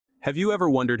Have you ever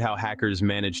wondered how hackers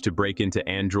manage to break into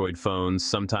Android phones,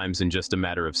 sometimes in just a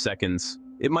matter of seconds?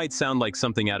 It might sound like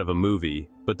something out of a movie,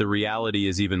 but the reality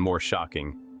is even more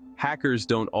shocking. Hackers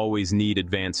don't always need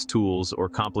advanced tools or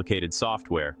complicated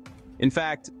software. In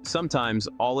fact, sometimes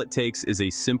all it takes is a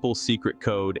simple secret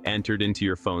code entered into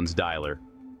your phone's dialer.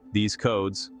 These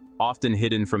codes, often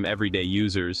hidden from everyday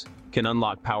users, can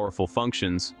unlock powerful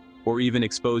functions or even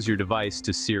expose your device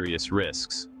to serious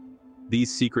risks.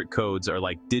 These secret codes are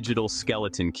like digital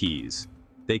skeleton keys.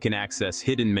 They can access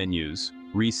hidden menus,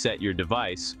 reset your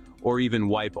device, or even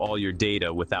wipe all your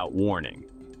data without warning.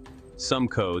 Some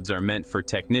codes are meant for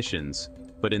technicians,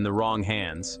 but in the wrong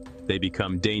hands, they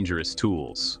become dangerous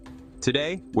tools.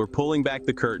 Today, we're pulling back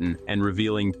the curtain and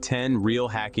revealing 10 real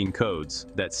hacking codes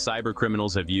that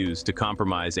cybercriminals have used to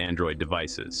compromise Android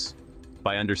devices.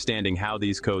 By understanding how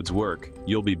these codes work,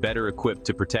 you'll be better equipped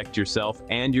to protect yourself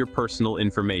and your personal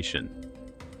information.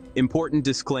 Important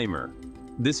disclaimer: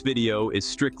 this video is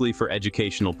strictly for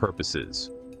educational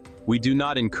purposes. We do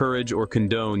not encourage or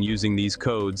condone using these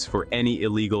codes for any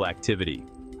illegal activity.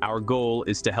 Our goal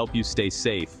is to help you stay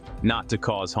safe, not to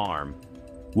cause harm.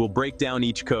 We'll break down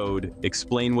each code,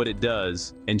 explain what it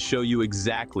does, and show you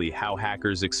exactly how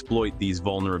hackers exploit these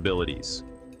vulnerabilities.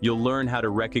 You'll learn how to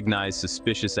recognize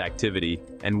suspicious activity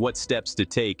and what steps to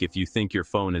take if you think your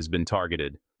phone has been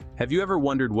targeted. Have you ever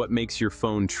wondered what makes your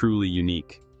phone truly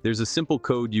unique? There's a simple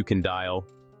code you can dial,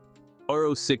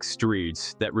 06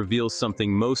 streets, that reveals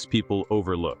something most people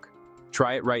overlook.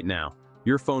 Try it right now.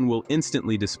 Your phone will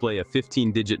instantly display a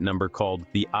 15-digit number called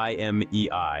the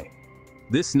IMEI.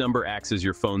 This number acts as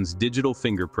your phone's digital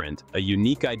fingerprint, a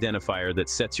unique identifier that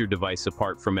sets your device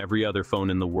apart from every other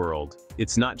phone in the world.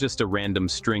 It's not just a random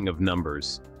string of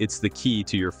numbers, it's the key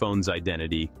to your phone's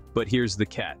identity. But here's the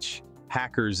catch: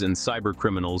 hackers and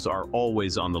cybercriminals are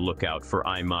always on the lookout for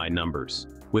IMEI numbers.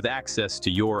 With access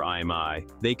to your IMEI,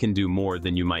 they can do more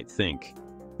than you might think.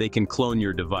 They can clone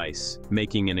your device,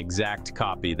 making an exact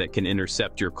copy that can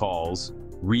intercept your calls,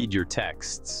 read your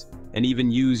texts, and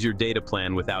even use your data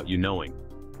plan without you knowing.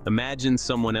 Imagine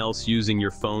someone else using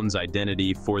your phone's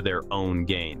identity for their own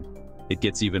gain. It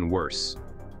gets even worse.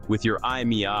 With your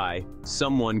IMEI,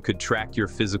 someone could track your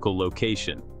physical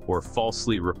location or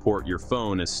falsely report your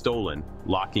phone as stolen,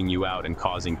 locking you out and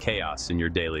causing chaos in your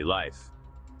daily life.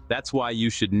 That's why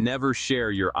you should never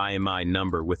share your IMEI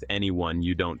number with anyone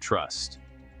you don't trust.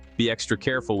 Be extra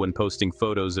careful when posting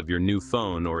photos of your new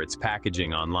phone or its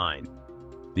packaging online.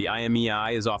 The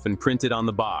IMEI is often printed on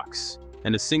the box,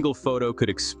 and a single photo could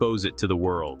expose it to the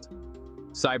world.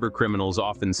 Cybercriminals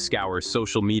often scour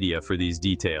social media for these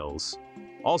details.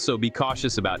 Also, be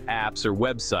cautious about apps or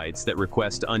websites that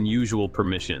request unusual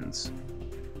permissions.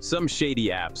 Some shady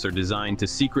apps are designed to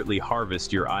secretly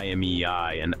harvest your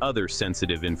IMEI and other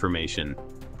sensitive information,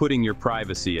 putting your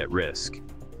privacy at risk.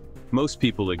 Most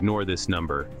people ignore this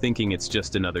number, thinking it's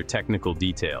just another technical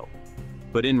detail.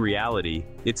 But in reality,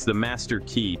 it's the master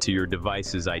key to your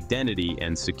device's identity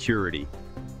and security.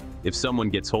 If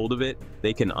someone gets hold of it,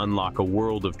 they can unlock a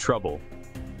world of trouble.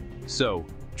 So,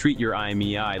 treat your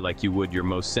IMEI like you would your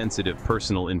most sensitive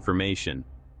personal information.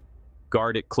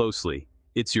 Guard it closely.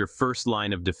 It's your first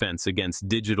line of defense against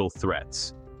digital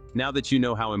threats. Now that you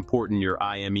know how important your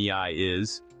IMEI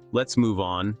is, let's move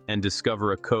on and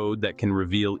discover a code that can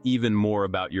reveal even more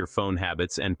about your phone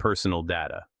habits and personal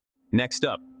data. Next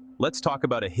up, let's talk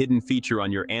about a hidden feature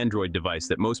on your Android device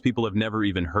that most people have never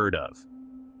even heard of.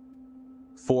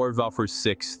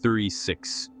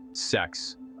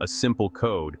 44636, a simple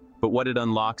code, but what it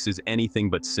unlocks is anything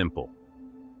but simple.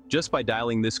 Just by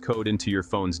dialing this code into your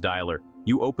phone's dialer,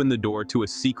 you open the door to a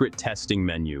secret testing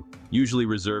menu, usually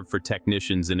reserved for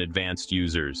technicians and advanced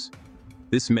users.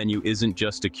 This menu isn't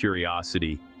just a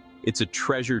curiosity, it's a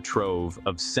treasure trove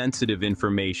of sensitive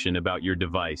information about your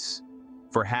device.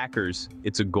 For hackers,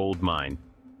 it's a goldmine.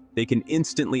 They can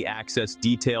instantly access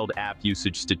detailed app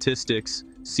usage statistics,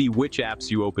 see which apps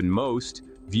you open most,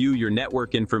 view your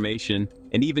network information,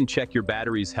 and even check your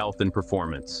battery's health and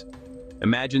performance.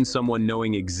 Imagine someone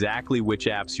knowing exactly which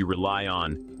apps you rely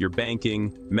on, your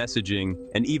banking, messaging,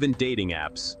 and even dating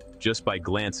apps, just by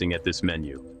glancing at this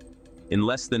menu. In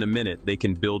less than a minute, they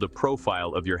can build a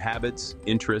profile of your habits,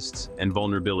 interests, and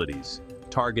vulnerabilities,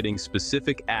 targeting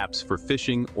specific apps for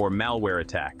phishing or malware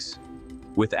attacks.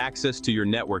 With access to your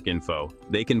network info,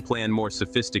 they can plan more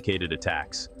sophisticated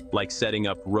attacks, like setting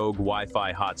up rogue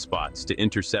Wi-Fi hotspots to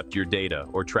intercept your data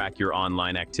or track your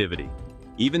online activity.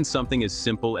 Even something as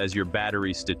simple as your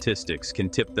battery statistics can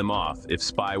tip them off if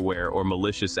spyware or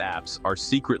malicious apps are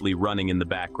secretly running in the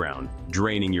background,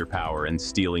 draining your power and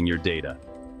stealing your data.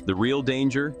 The real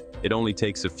danger? It only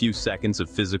takes a few seconds of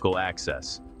physical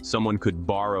access. Someone could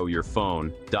borrow your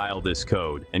phone, dial this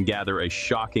code, and gather a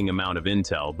shocking amount of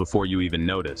intel before you even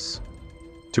notice.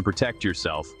 To protect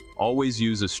yourself, always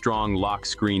use a strong lock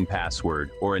screen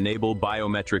password or enable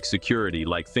biometric security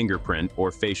like fingerprint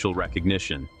or facial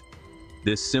recognition.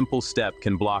 This simple step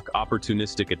can block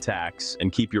opportunistic attacks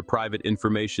and keep your private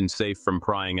information safe from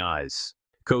prying eyes.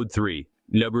 Code 3.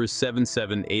 Number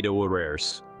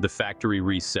 7780 the factory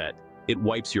reset. It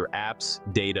wipes your apps,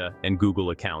 data, and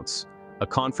Google accounts. A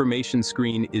confirmation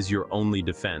screen is your only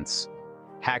defense.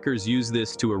 Hackers use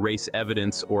this to erase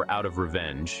evidence or out of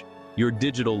revenge. Your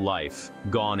digital life,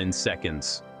 gone in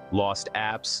seconds. Lost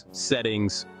apps,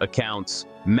 settings, accounts,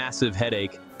 massive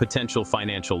headache, potential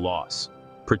financial loss.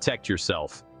 Protect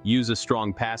yourself. Use a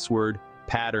strong password,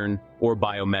 pattern, or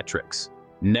biometrics.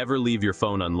 Never leave your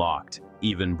phone unlocked,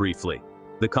 even briefly.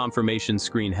 The confirmation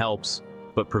screen helps,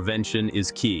 but prevention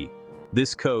is key.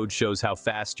 This code shows how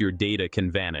fast your data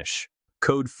can vanish.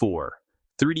 Code 4.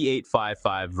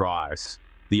 3855 RARS.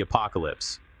 The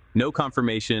apocalypse. No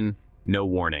confirmation, no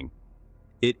warning.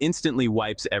 It instantly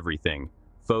wipes everything.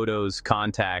 Photos,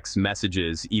 contacts,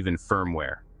 messages, even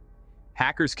firmware.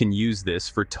 Hackers can use this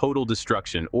for total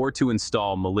destruction or to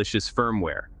install malicious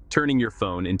firmware, turning your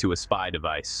phone into a spy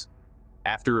device.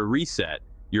 After a reset,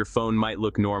 your phone might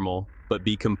look normal, but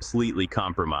be completely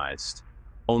compromised.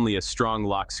 Only a strong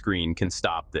lock screen can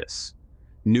stop this.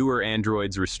 Newer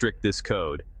Androids restrict this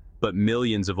code, but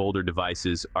millions of older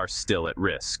devices are still at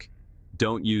risk.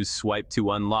 Don't use swipe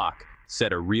to unlock.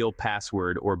 Set a real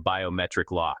password or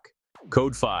biometric lock.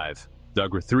 Code 5.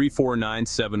 Dogra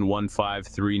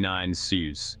 349711539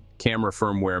 SUS. Camera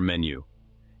firmware menu.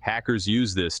 Hackers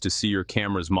use this to see your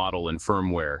camera's model and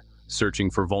firmware, searching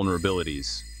for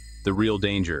vulnerabilities. The real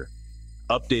danger.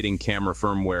 Updating camera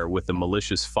firmware with a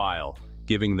malicious file,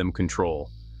 giving them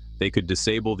control. They could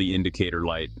disable the indicator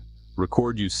light,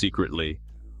 record you secretly,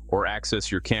 or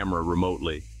access your camera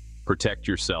remotely. Protect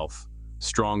yourself.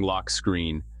 Strong lock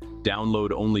screen.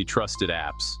 Download only trusted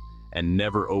apps, and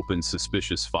never open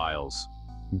suspicious files.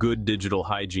 Good digital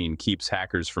hygiene keeps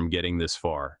hackers from getting this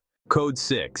far. Code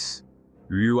 6.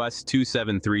 US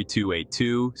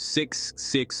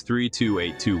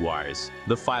 2732826632282 wires.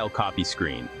 The file copy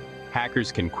screen.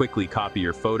 Hackers can quickly copy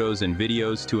your photos and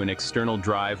videos to an external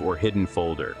drive or hidden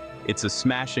folder. It's a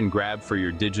smash and grab for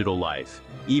your digital life.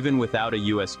 Even without a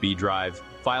USB drive,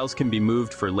 files can be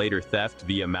moved for later theft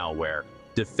via malware.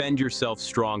 Defend yourself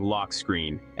strong lock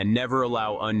screen and never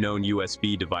allow unknown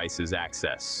USB devices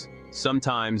access.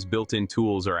 Sometimes built-in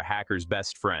tools are a hacker's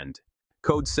best friend.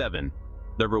 Code 7.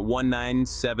 Number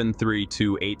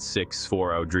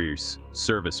 197328640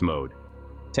 service mode.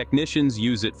 Technicians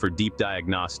use it for deep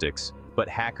diagnostics, but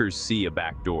hackers see a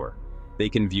backdoor. They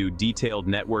can view detailed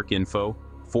network info,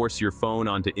 force your phone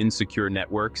onto insecure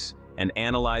networks, and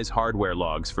analyze hardware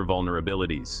logs for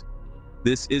vulnerabilities.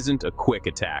 This isn't a quick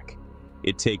attack.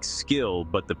 It takes skill,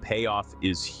 but the payoff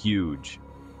is huge.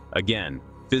 Again,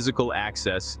 physical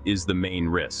access is the main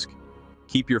risk.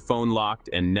 Keep your phone locked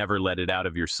and never let it out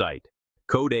of your sight.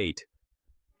 Code 8.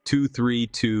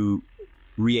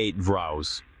 23238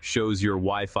 VROWS shows your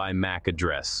Wi-Fi MAC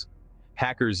address.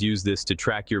 Hackers use this to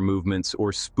track your movements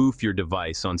or spoof your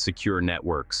device on secure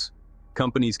networks.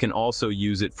 Companies can also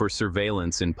use it for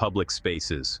surveillance in public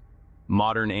spaces.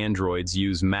 Modern Androids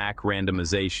use MAC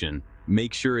randomization.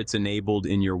 Make sure it's enabled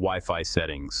in your Wi-Fi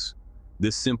settings.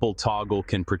 This simple toggle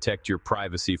can protect your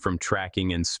privacy from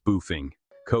tracking and spoofing.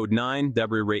 Code 9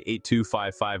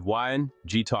 W8255Y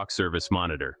Gtalk Service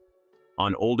Monitor.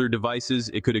 On older devices,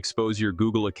 it could expose your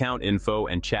Google account info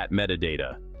and chat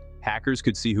metadata. Hackers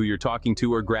could see who you're talking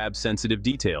to or grab sensitive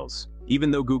details. Even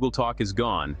though Google Talk is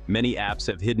gone, many apps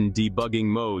have hidden debugging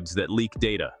modes that leak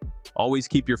data. Always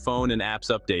keep your phone and apps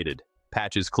updated.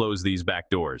 Patches close these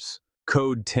backdoors.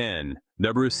 Code 10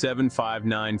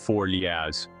 W7594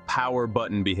 Liaz Power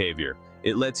Button Behavior.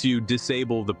 It lets you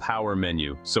disable the power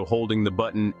menu, so holding the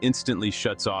button instantly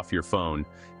shuts off your phone.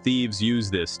 Thieves use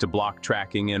this to block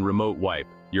tracking and remote wipe.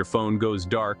 Your phone goes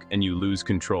dark and you lose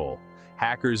control.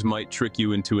 Hackers might trick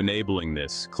you into enabling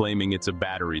this, claiming it's a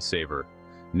battery saver.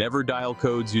 Never dial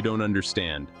codes you don't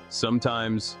understand.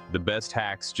 Sometimes, the best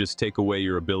hacks just take away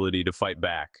your ability to fight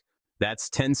back. That's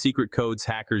 10 secret codes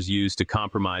hackers use to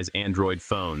compromise Android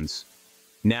phones.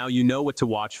 Now you know what to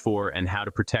watch for and how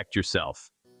to protect yourself.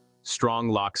 Strong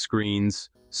lock screens,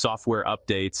 software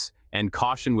updates, and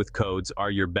caution with codes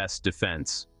are your best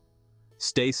defense.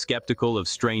 Stay skeptical of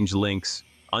strange links,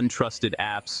 untrusted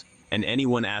apps, and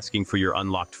anyone asking for your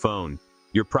unlocked phone.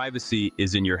 Your privacy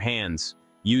is in your hands.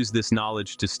 Use this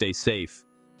knowledge to stay safe.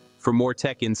 For more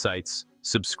tech insights,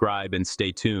 subscribe and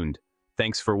stay tuned.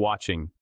 Thanks for watching.